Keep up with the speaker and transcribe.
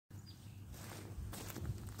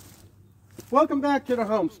Welcome back to the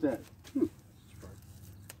homestead.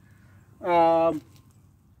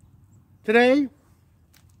 Today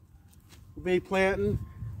we'll be planting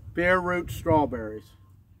bare root strawberries.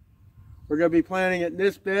 We're going to be planting it in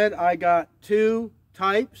this bed. I got two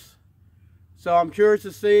types, so I'm curious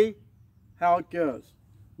to see how it goes.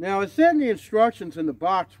 Now, it said in the instructions in the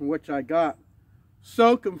box from which I got,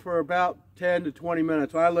 soak them for about 10 to 20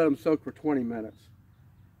 minutes. I let them soak for 20 minutes.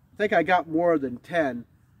 I think I got more than 10,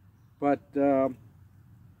 but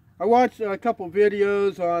I watched a couple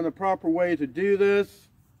videos on the proper way to do this.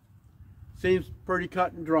 Seems pretty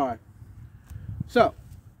cut and dry. So,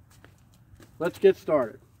 let's get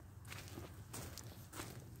started.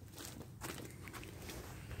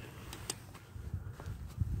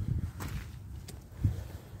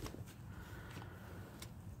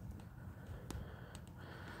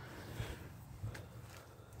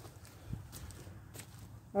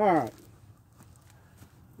 Alright,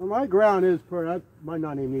 well, my ground is pretty, I might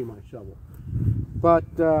not even need my shovel, but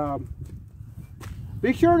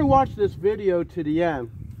be sure to watch this video to the end,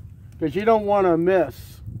 because you don't want to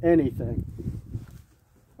miss anything.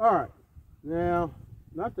 Alright, now,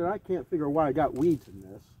 not that I can't figure why I got weeds in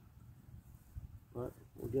this, but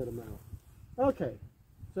we'll get them out. Okay,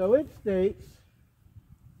 so it states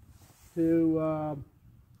to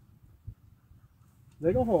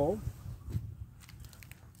dig a hole.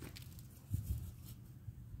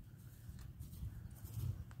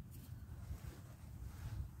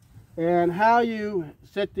 And how you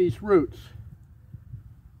set these roots.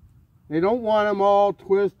 They don't want them all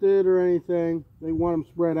twisted or anything. They want them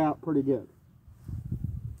spread out pretty good.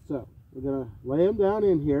 So we're going to lay them down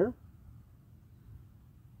in here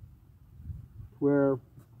where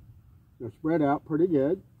they're spread out pretty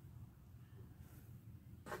good.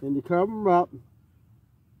 And you cover them up.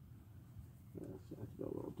 Let's go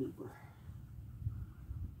a little deeper.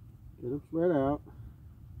 Get them spread out.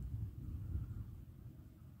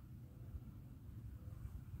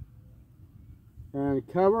 And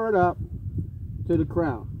cover it up to the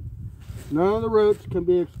crown. None of the roots can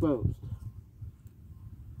be exposed.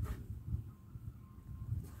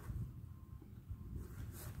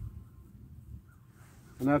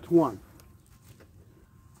 And that's one.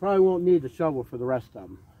 Probably won't need the shovel for the rest of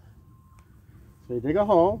them. So you dig a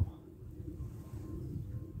hole.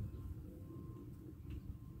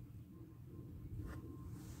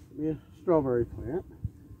 Give me a strawberry plant.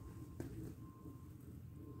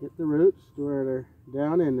 Get the roots to where they're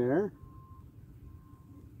down in there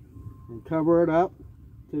and cover it up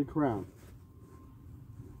to the crown.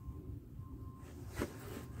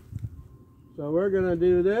 So we're going to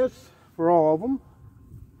do this for all of them.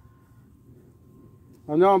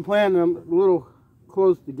 I know I'm planting them a little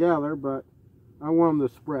close together, but I want them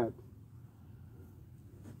to spread.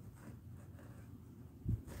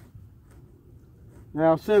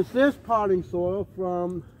 Now, since this potting soil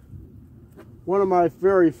from one of my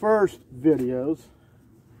very first videos,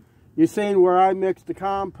 you've seen where I mixed the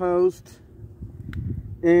compost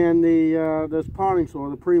and the this potting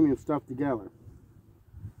soil, the premium stuff, together.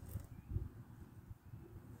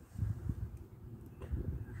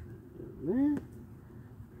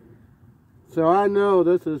 So I know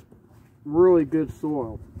this is really good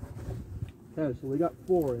soil. Okay, so we got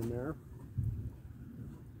 4 in there.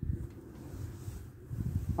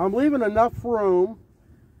 I'm leaving enough room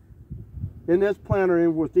in this planter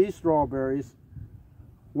with these strawberries.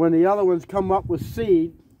 When the other ones come up with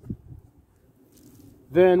seed,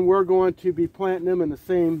 then we're going to be planting them in the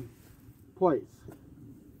same place.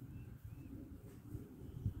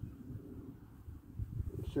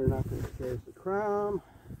 Make sure not to expose the crown.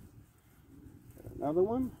 Got another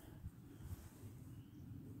one.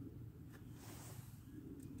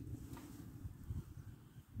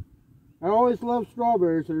 I always love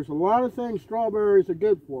strawberries. There's a lot of things strawberries are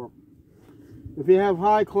good for. If you have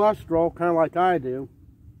high cholesterol, kind of like I do,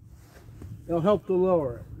 it'll help to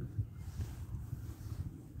lower it.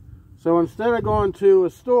 So instead of going to a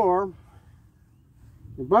store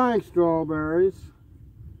and buying strawberries,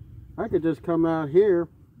 I could just come out here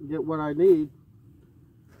and get what I need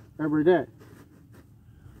every day.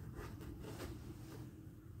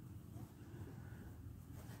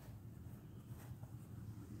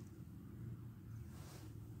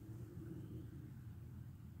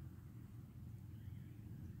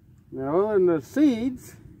 Now, other than the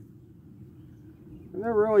seeds, I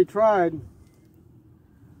never really tried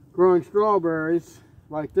growing strawberries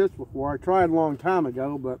like this before. I tried a long time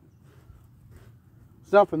ago, but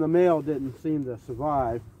stuff in the mail didn't seem to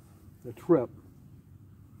survive the trip.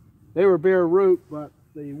 They were bare root, but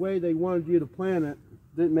the way they wanted you to plant it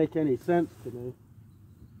didn't make any sense to me.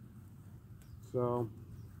 So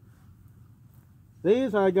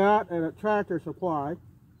These I got at a Tractor Supply.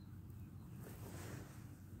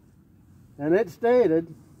 And it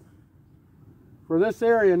stated, for this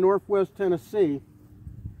area in northwest Tennessee,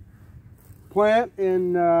 plant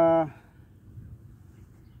in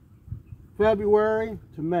February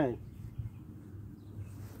to May.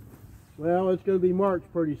 Well, it's going to be March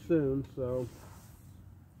pretty soon, so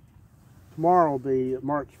tomorrow will be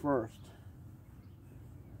March 1st.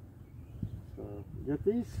 So get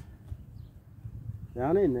these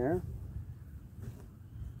down in there.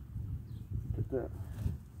 Get the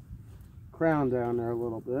crown down there a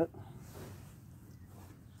little bit.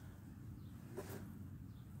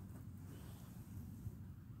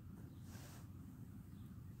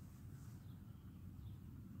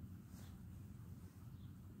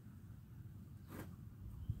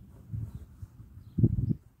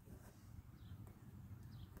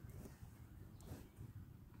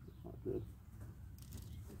 Good.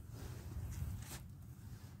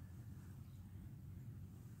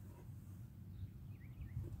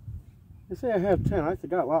 They say I have 10. I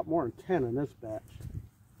got a lot more than 10 in this batch.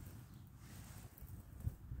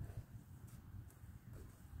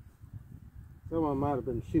 Some of them might have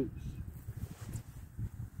been shoots.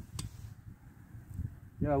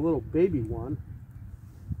 Got a little baby one.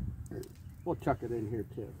 We'll chuck it in here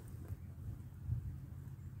too.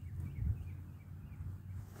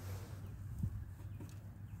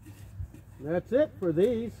 That's it for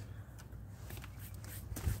these.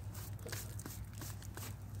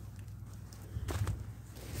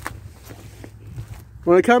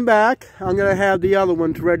 When I come back, I'm going to have the other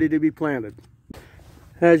ones ready to be planted.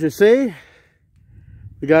 As you see,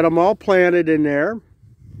 we got them all planted in there.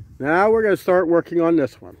 Now we're going to start working on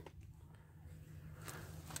this one.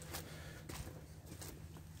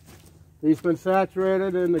 These have been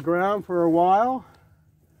saturated in the ground for a while.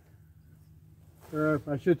 Or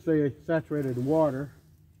I should say saturated in water.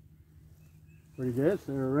 Pretty good.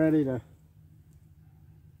 So they're ready to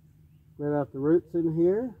let out the roots in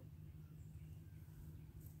here.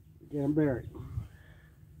 Get them buried.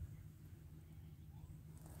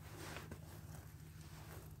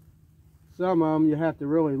 Some of them you have to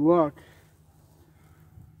really look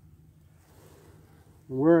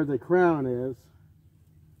where the crown is.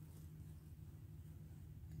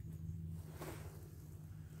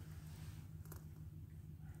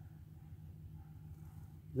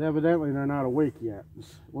 Evidently they're not awake yet, at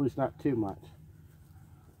least not too much.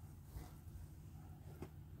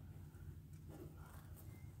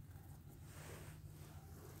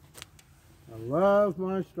 I love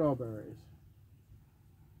my strawberries.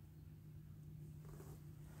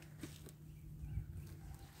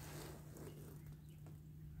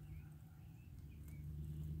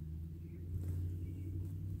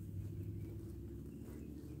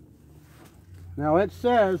 Now it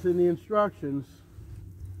says in the instructions,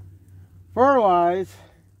 fertilize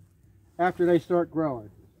after they start growing.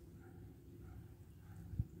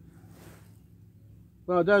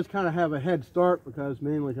 Well, it does kind of have a head start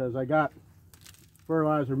mainly because I got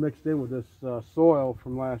fertilizer mixed in with this soil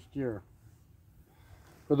from last year.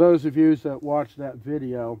 For those of you that watched that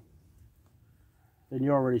video, then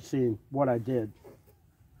you already seen what I did.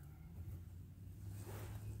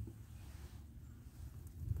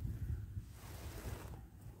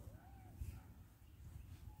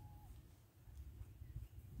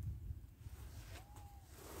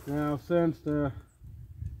 Now, since this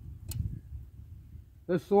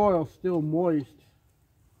soil is still moist,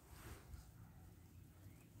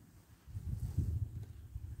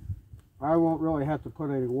 I won't really have to put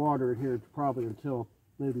any water in here probably until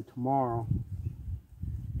maybe tomorrow.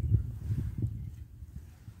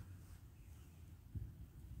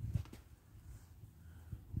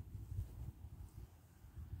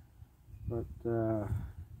 But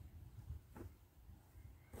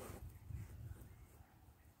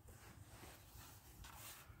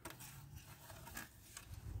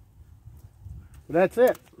that's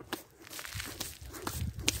it.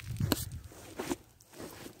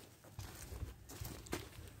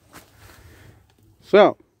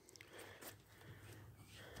 So,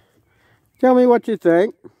 tell me what you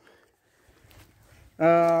think.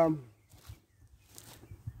 Little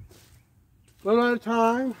at a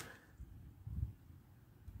time.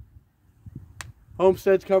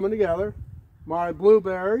 Homestead's coming together. My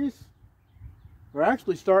blueberries are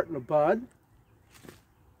actually starting to bud.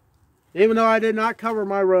 Even though I did not cover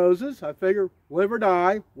my roses, I figure live or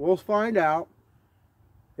die, we'll find out.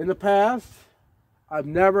 In the past, I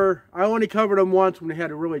only covered them once when they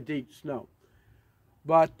had a really deep snow.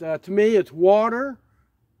 But to me, it's water,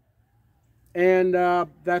 and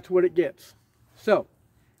that's what it gets. So,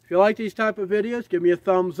 if If you like these type of videos, give me a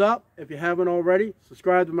thumbs up. If you haven't already,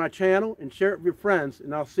 subscribe to my channel and share it with your friends,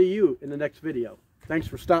 and I'll see you in the next video. Thanks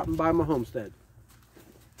for stopping by my homestead.